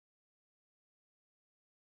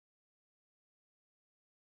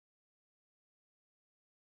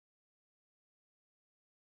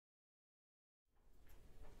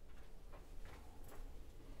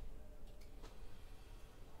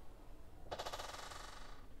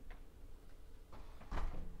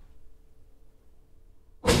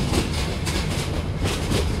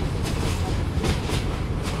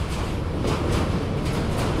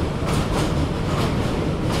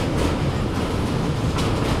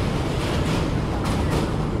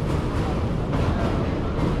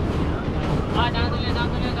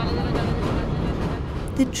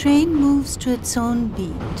The train moves to its own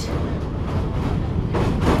beat.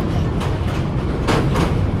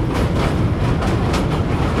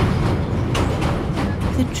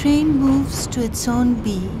 The train moves to its own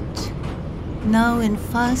beat, now in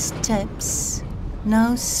fast steps,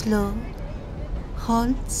 now slow,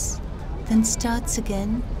 halts, then starts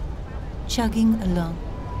again, chugging along.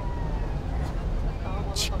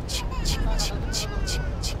 Chick, chick, chick, chick, chick, chick,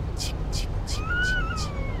 chick, chick, chick, chick,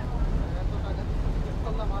 chick.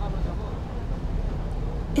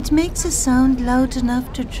 It makes a sound loud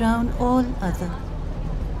enough to drown all other.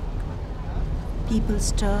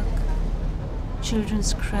 People's talk,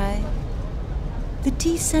 children's cry. The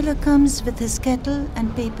tea seller comes with his kettle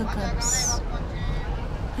and paper cups.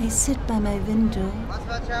 I sit by my window,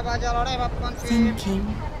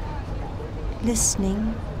 thinking,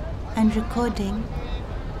 listening and recording,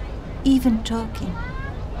 even talking.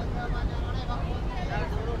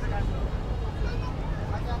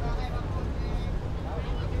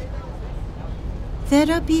 There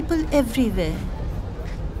are people everywhere.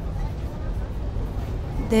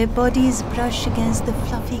 Their bodies brush against the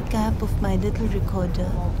fluffy cap of my little recorder.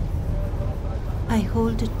 I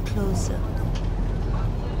hold it closer.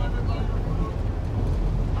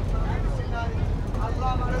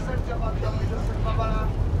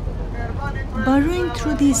 Burrowing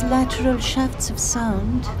through these lateral shafts of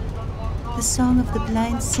sound, the song of the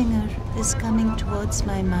blind singer is coming towards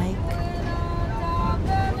my mic.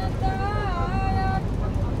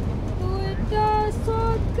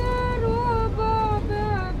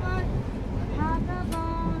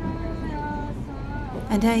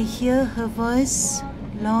 And I hear her voice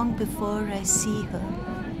long before I see her,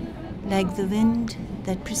 like the wind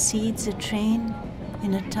that precedes a train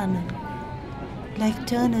in a tunnel. Like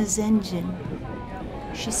Turner's engine,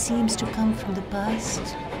 she seems to come from the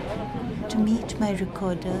past to meet my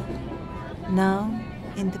recorder, now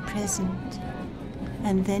in the present,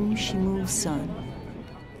 and then she moves on.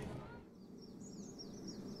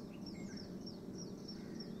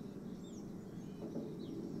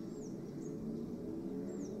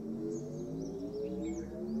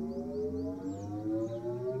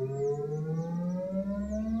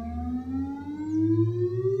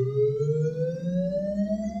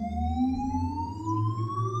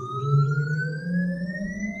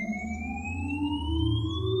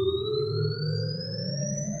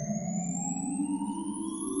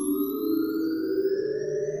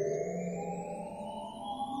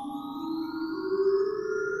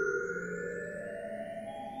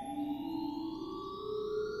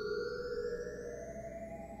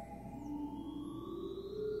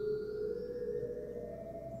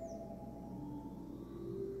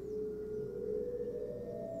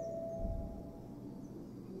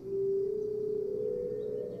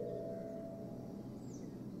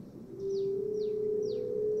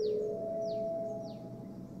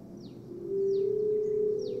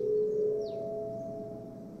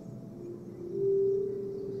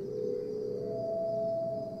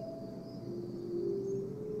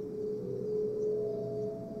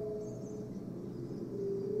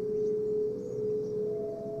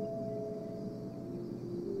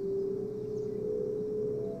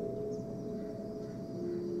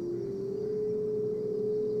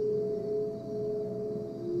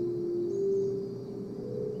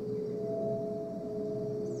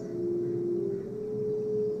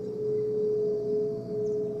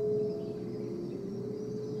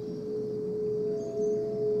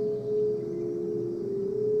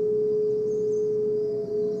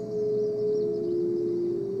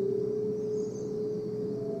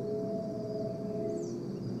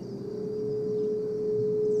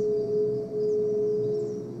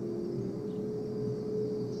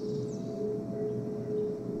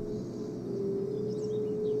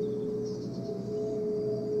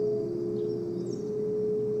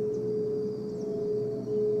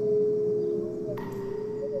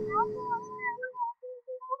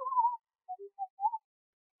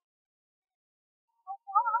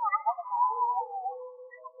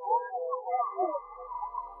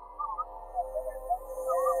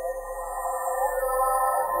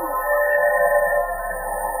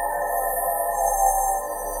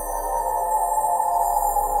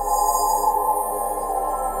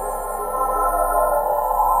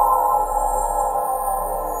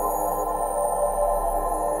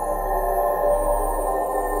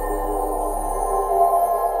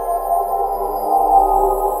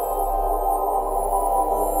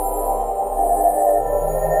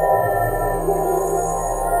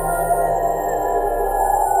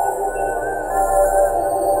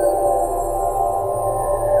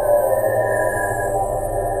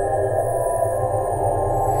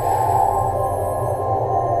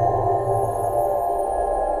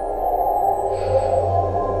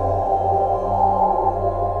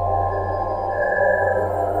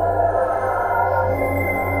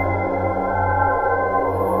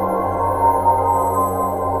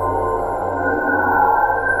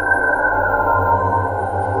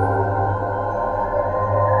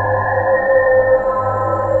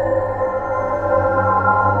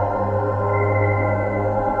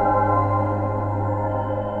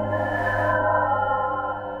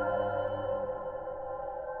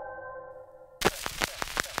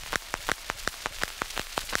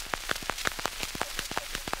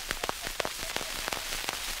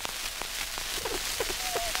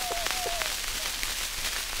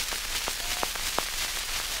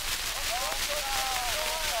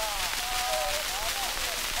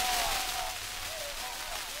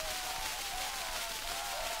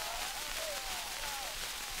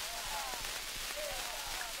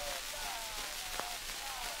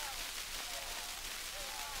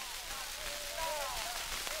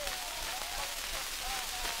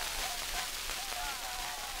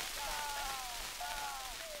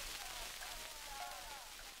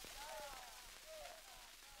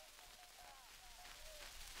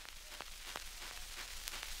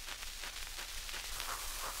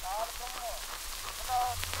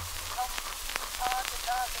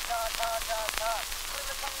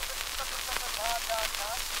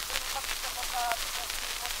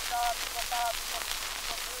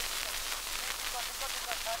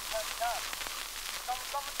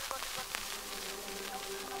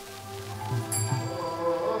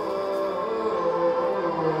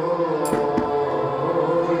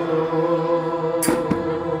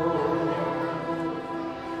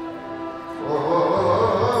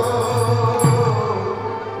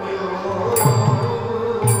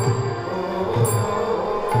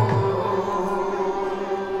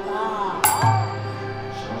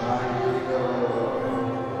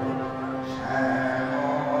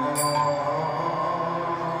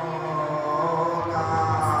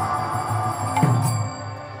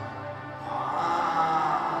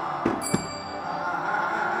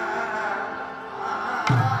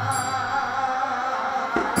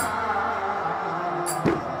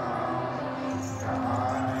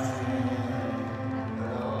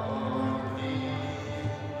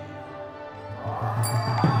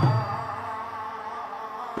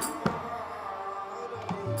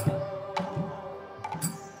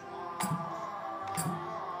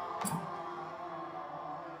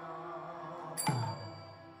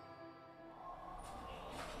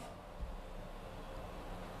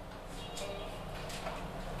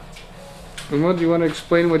 Uma, do you want to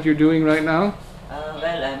explain what you're doing right now?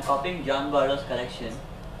 Well, I'm copying John Barlow's collection,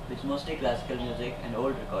 which is mostly classical music and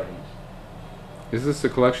old recordings. Is this the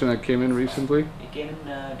collection that came in recently? It came in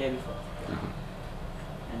day before.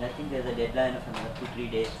 And I think there's a deadline of another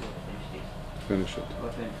 2-3 days to finish this. Finish it.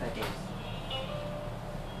 About 25 days.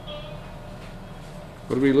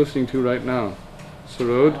 What are we listening to right now?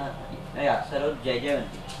 Sarod? Yeah, Sarod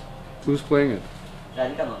Jaijavanti. Who's playing it?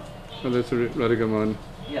 Radhika Mohan. Oh, that's Radhika Mohan.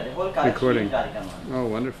 Yeah, the whole collection Recording. is Radhika Mohan. Oh,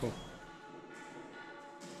 wonderful.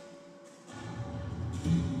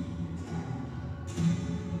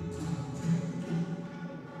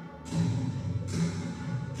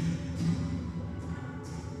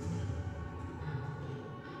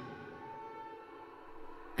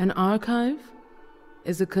 An archive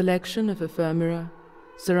is a collection of ephemera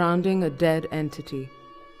surrounding a dead entity,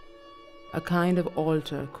 a kind of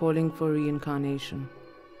altar calling for reincarnation.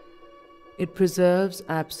 It preserves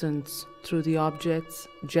absence through the objects,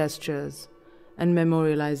 gestures, and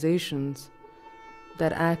memorializations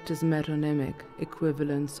that act as metonymic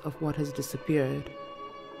equivalents of what has disappeared.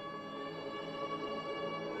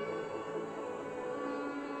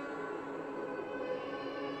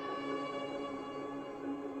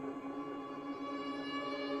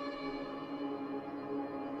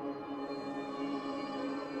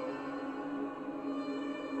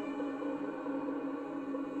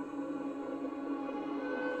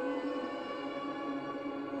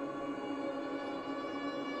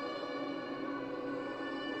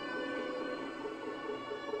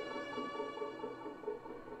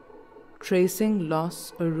 Tracing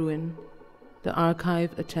loss or ruin, the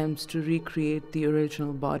archive attempts to recreate the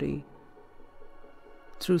original body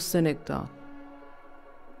through synecdoche,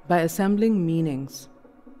 by assembling meanings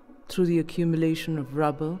through the accumulation of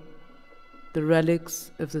rubble, the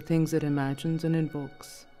relics of the things it imagines and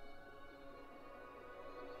invokes.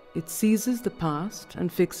 It seizes the past and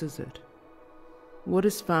fixes it. What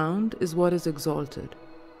is found is what is exalted.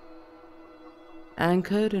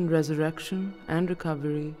 Anchored in resurrection and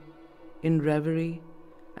recovery, in reverie,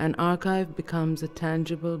 an archive becomes a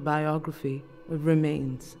tangible biography of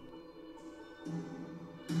remains.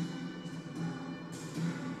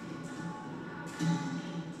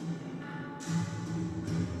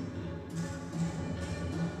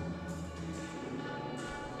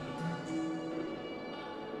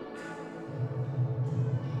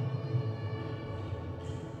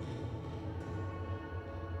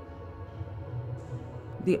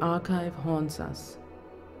 The archive haunts us,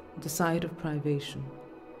 the site of privation,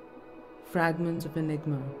 fragments of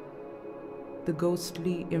enigma, the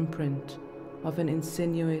ghostly imprint of an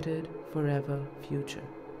insinuated forever future.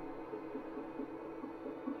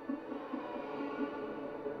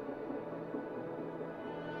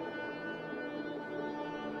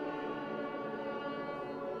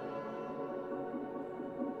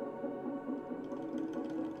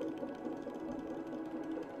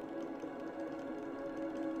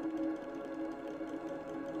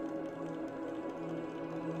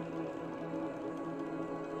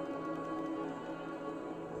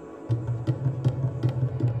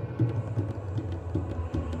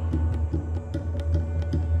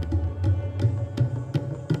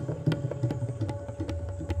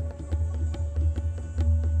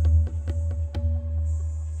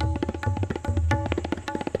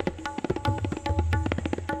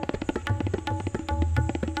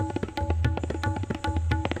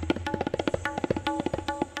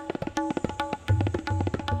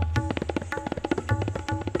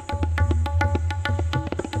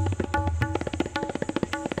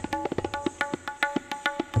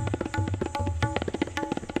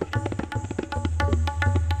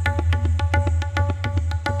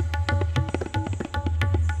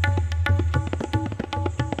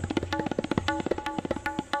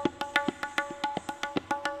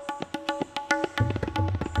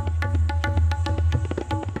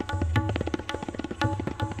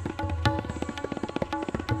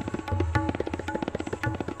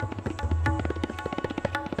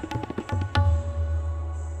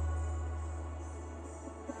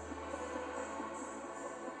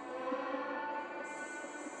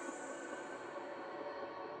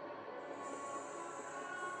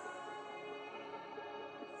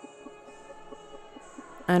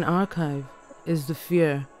 An archive is the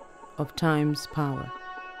fear of time's power.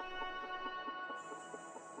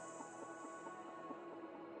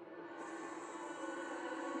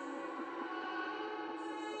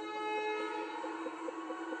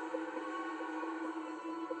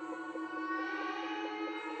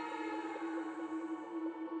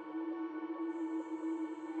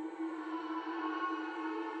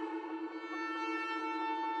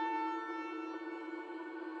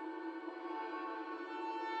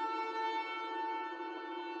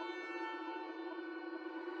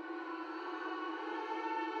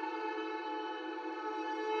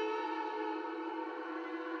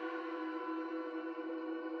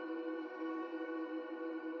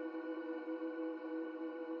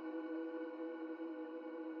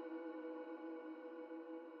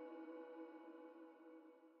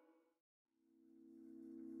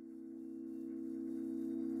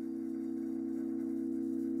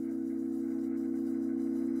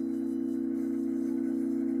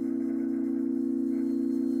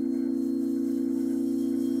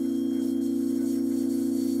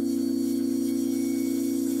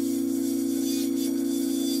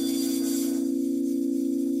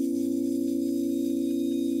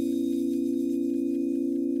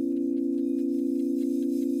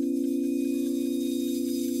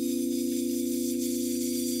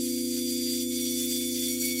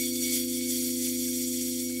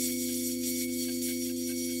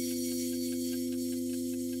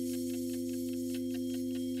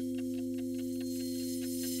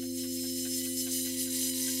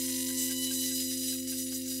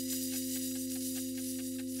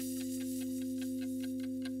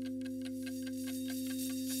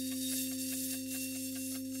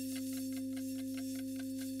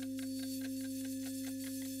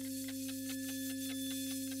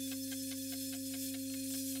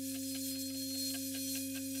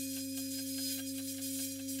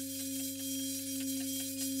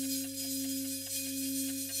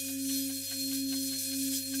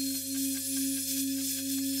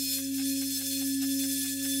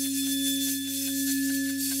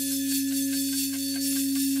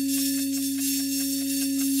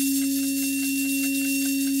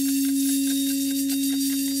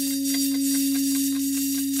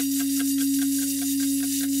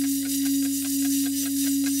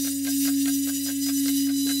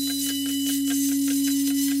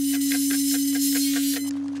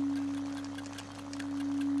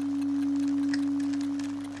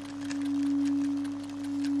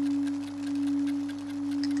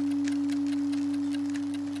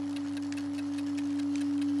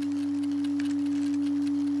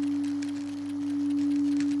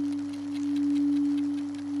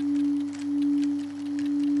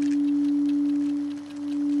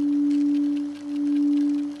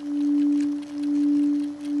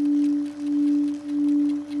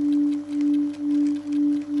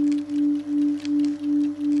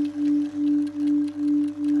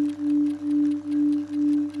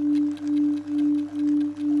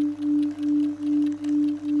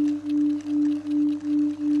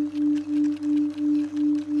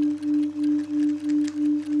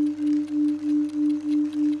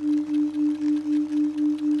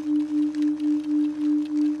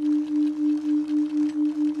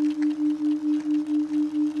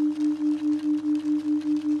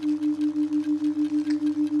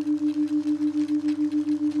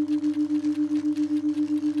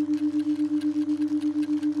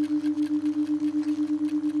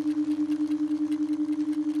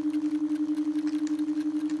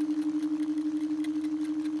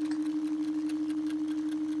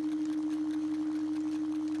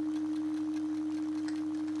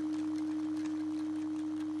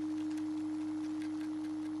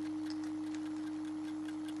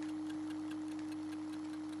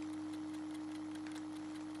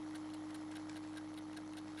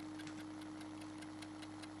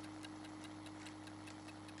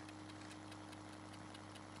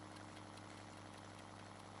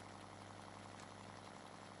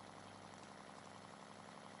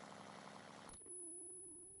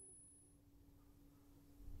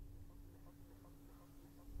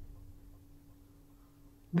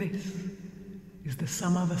 This is the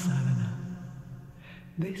Samavasarana.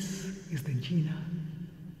 This is the Jina.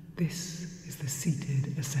 This is the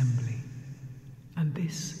seated assembly. And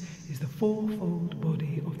this is the fourfold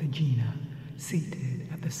body of the Jina, seated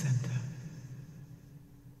at the center.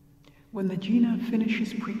 When the Jina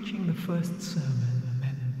finishes preaching the first sermon and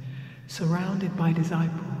then, surrounded by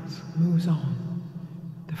disciples, moves on,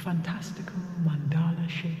 the fantastical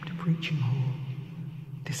mandala-shaped preaching hall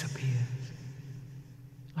disappears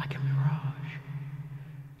like a mirage,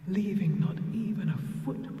 leaving not even a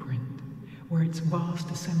footprint where its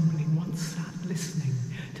vast assembly once sat listening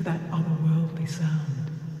to that otherworldly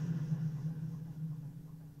sound.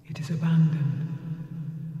 It is abandoned.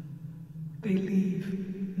 They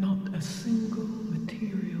leave not a single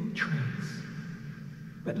material trace,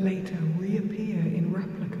 but later reappear in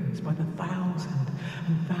replicas by the thousand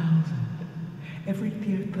and thousand. Every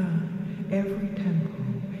tirtha, every temple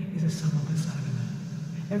is a Samavasarana.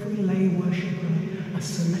 Every lay worshipper a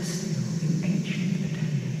celestial in ancient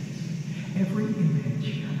attendance. Every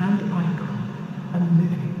image and icon a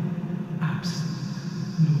living, absent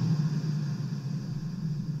Lord.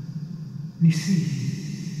 Nisi.